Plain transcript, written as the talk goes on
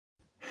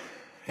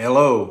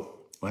Hello,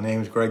 my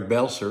name is Greg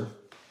Belser,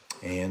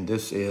 and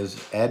this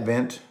is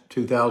Advent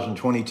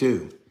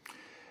 2022.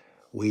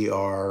 We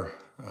are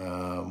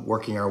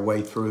working our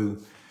way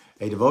through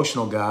a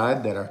devotional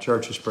guide that our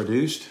church has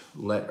produced,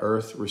 Let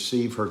Earth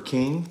Receive Her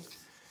King.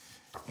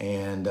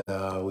 And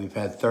we've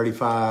had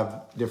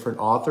 35 different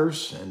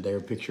authors, and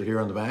they're pictured here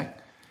on the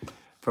back,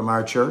 from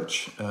our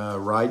church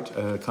write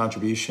a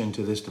contribution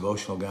to this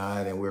devotional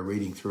guide, and we're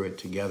reading through it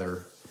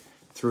together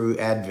through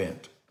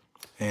Advent.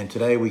 And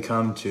today we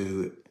come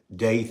to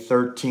Day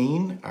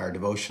 13. Our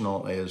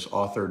devotional is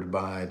authored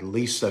by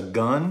Lisa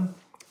Gunn,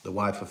 the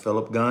wife of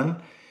Philip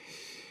Gunn,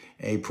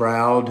 a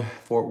proud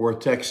Fort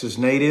Worth, Texas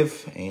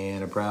native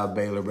and a proud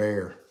Baylor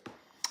Bear.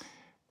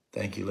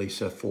 Thank you,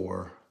 Lisa,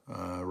 for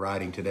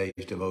writing today's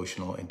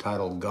devotional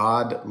entitled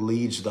God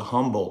Leads the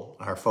Humble.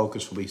 Our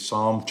focus will be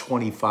Psalm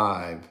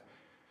 25.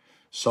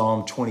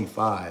 Psalm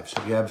 25. So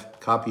if you have a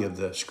copy of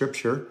the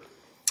scripture,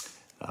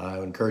 I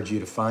would encourage you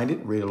to find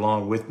it, read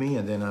along with me,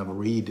 and then I will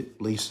read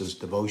Lisa's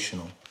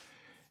devotional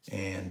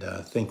and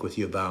think with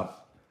you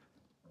about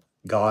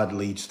God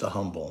leads the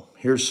humble.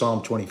 Here's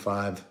Psalm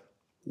 25,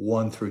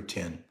 1 through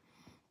 10.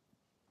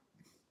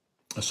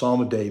 A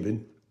Psalm of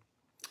David.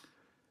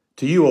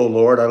 To you, O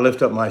Lord, I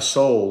lift up my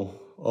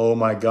soul. O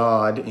my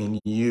God,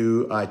 in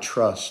you I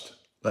trust.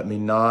 Let me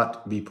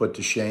not be put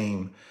to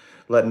shame.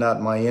 Let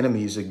not my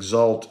enemies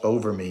exult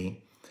over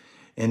me.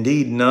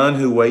 Indeed, none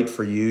who wait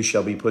for you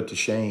shall be put to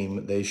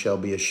shame. They shall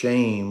be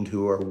ashamed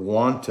who are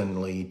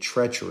wantonly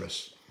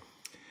treacherous.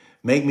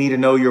 Make me to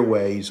know your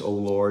ways, O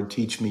Lord.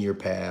 Teach me your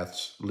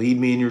paths. Lead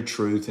me in your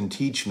truth and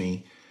teach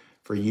me,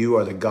 for you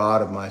are the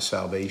God of my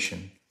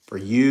salvation. For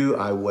you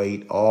I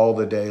wait all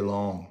the day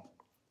long.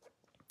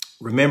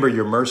 Remember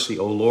your mercy,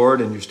 O Lord,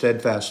 and your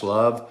steadfast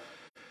love,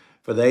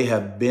 for they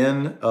have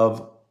been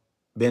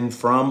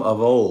from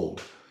of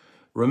old.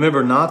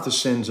 Remember not the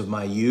sins of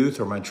my youth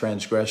or my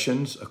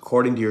transgressions.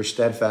 According to your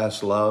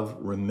steadfast love,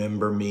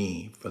 remember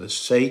me, for the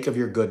sake of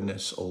your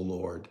goodness, O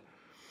Lord.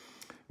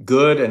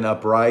 Good and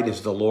upright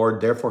is the Lord,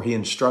 therefore he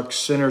instructs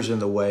sinners in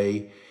the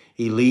way.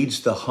 He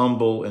leads the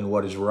humble in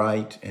what is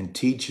right and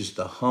teaches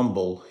the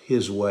humble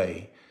his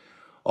way.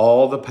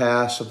 All the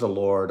paths of the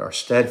Lord are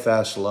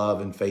steadfast love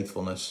and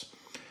faithfulness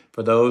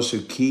for those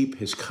who keep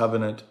his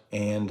covenant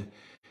and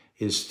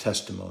his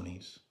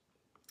testimonies.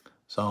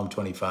 Psalm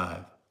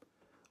 25,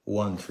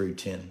 1 through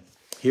 10.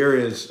 Here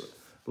is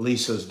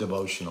Lisa's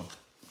devotional.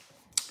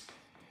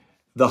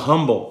 The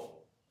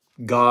humble,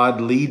 God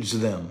leads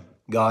them.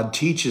 God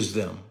teaches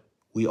them.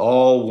 We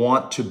all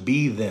want to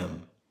be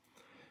them.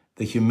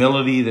 The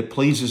humility that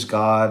pleases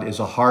God is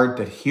a heart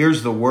that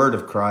hears the word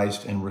of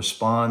Christ and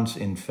responds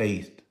in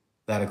faith.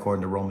 That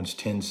according to Romans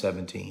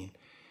 10:17.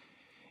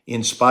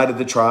 In spite of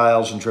the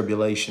trials and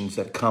tribulations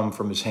that come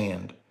from his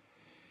hand.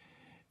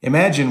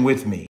 Imagine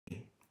with me,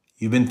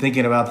 you've been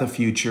thinking about the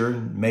future,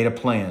 made a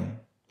plan.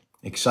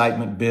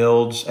 Excitement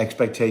builds,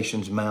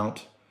 expectations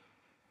mount.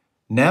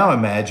 Now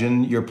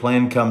imagine your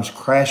plan comes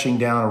crashing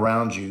down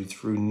around you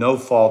through no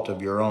fault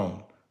of your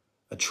own.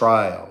 A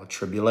trial, a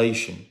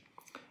tribulation.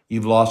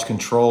 You've lost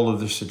control of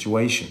the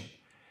situation.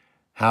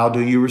 How do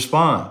you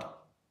respond?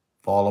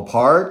 Fall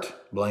apart,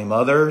 blame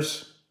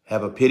others,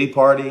 have a pity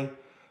party,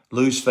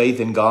 lose faith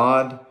in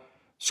God,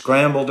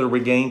 scramble to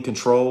regain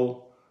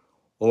control,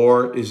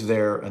 or is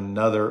there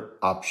another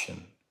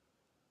option?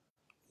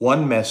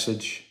 One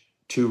message,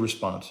 two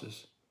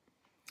responses.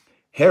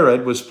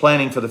 Herod was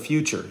planning for the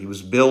future. He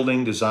was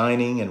building,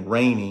 designing, and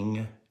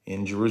reigning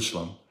in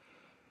Jerusalem.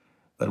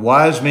 But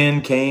wise men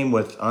came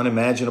with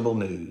unimaginable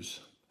news.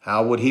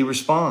 How would he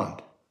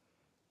respond?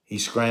 He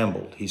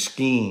scrambled, he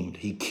schemed,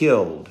 he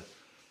killed.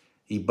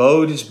 He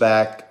bowed his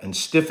back and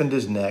stiffened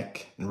his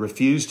neck and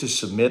refused to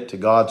submit to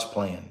God's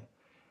plan.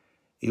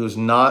 He was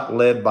not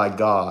led by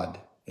God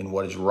in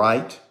what is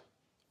right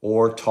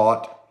or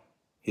taught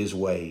his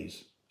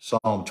ways.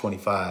 Psalm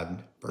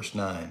 25, verse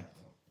 9.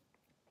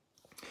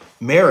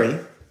 Mary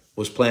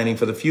was planning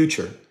for the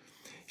future.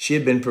 She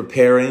had been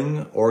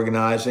preparing,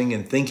 organizing,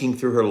 and thinking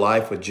through her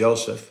life with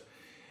Joseph.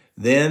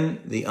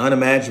 Then the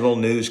unimaginable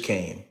news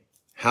came.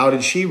 How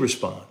did she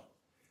respond?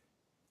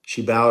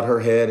 She bowed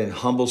her head in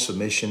humble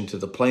submission to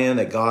the plan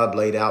that God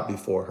laid out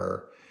before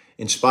her,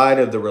 in spite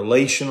of the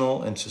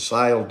relational and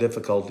societal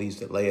difficulties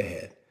that lay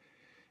ahead.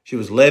 She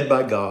was led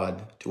by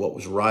God to what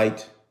was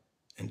right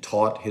and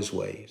taught his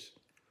ways.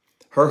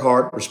 Her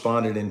heart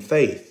responded in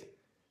faith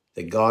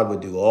that God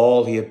would do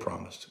all he had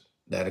promised.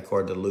 That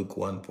according to Luke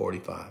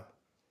 1:45.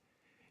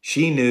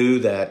 She knew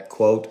that,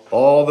 quote,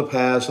 all the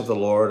paths of the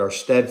Lord are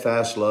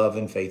steadfast love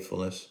and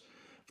faithfulness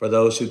for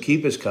those who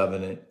keep his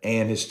covenant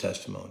and his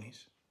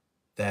testimonies.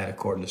 That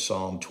according to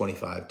Psalm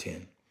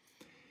 25:10.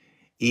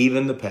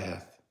 Even the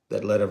path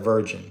that led a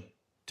virgin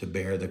to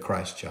bear the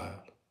Christ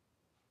child.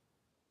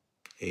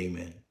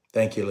 Amen.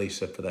 Thank you,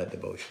 Lisa, for that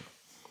devotion.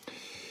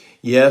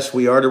 Yes,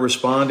 we are to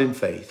respond in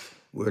faith.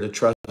 We're to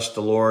trust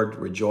the Lord,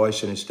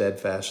 rejoice in his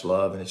steadfast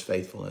love and his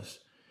faithfulness,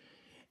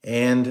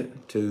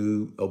 and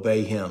to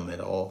obey him in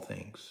all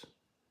things.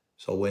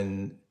 So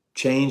when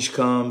change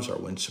comes or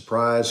when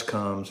surprise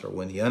comes or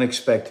when the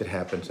unexpected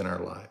happens in our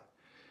life,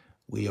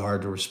 we are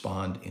to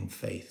respond in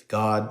faith.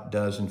 God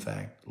does, in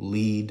fact,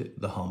 lead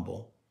the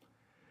humble.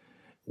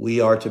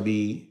 We are to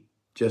be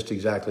just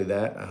exactly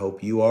that. I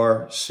hope you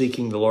are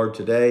seeking the Lord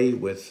today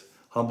with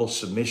humble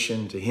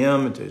submission to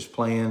him and to his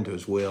plan, to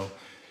his will,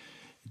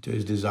 to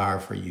his desire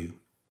for you.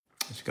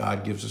 As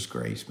God gives us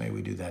grace, may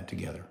we do that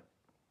together.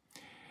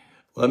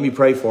 Let me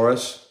pray for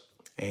us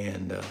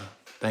and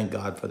thank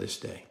God for this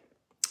day.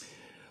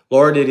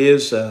 Lord, it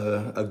is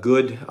a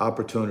good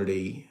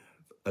opportunity,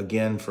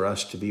 again, for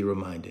us to be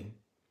reminded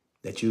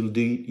that you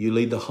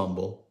lead the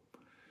humble.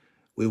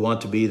 We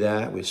want to be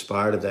that. We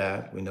aspire to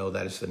that. We know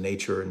that is the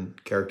nature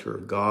and character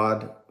of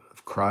God,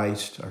 of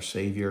Christ, our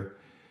Savior,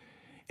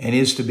 and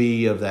is to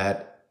be of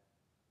that,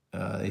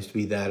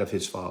 of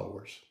his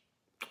followers.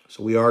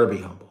 So we are to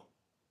be humble.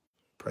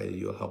 Pray that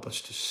you'll help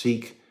us to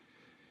seek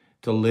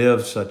to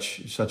live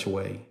such a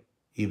way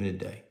even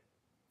today.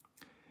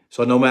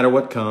 So no matter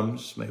what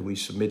comes, may we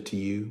submit to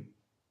you.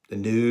 The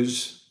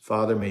news,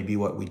 Father, may be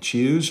what we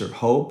choose or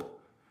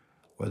hope,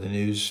 or the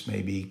news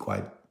may be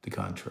quite the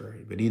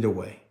contrary. But either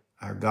way,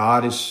 our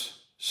God is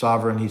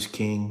sovereign. He's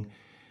King.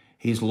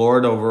 He's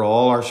Lord over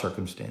all our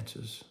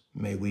circumstances.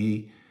 May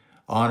we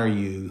honor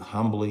you,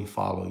 humbly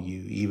follow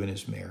you, even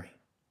as Mary.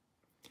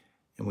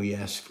 And we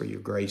ask for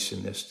your grace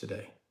in this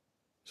today.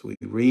 So we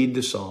read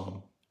the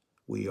psalm.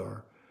 We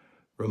are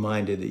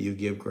reminded that you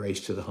give grace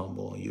to the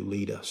humble and you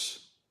lead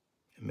us.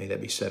 And may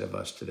that be said of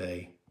us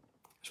today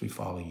as we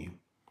follow you.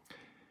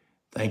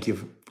 Thank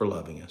you for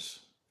loving us,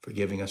 for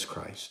giving us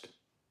Christ.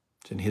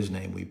 It's in his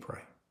name we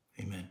pray.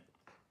 Amen.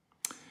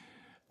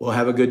 Well,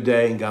 have a good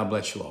day and God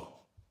bless you all.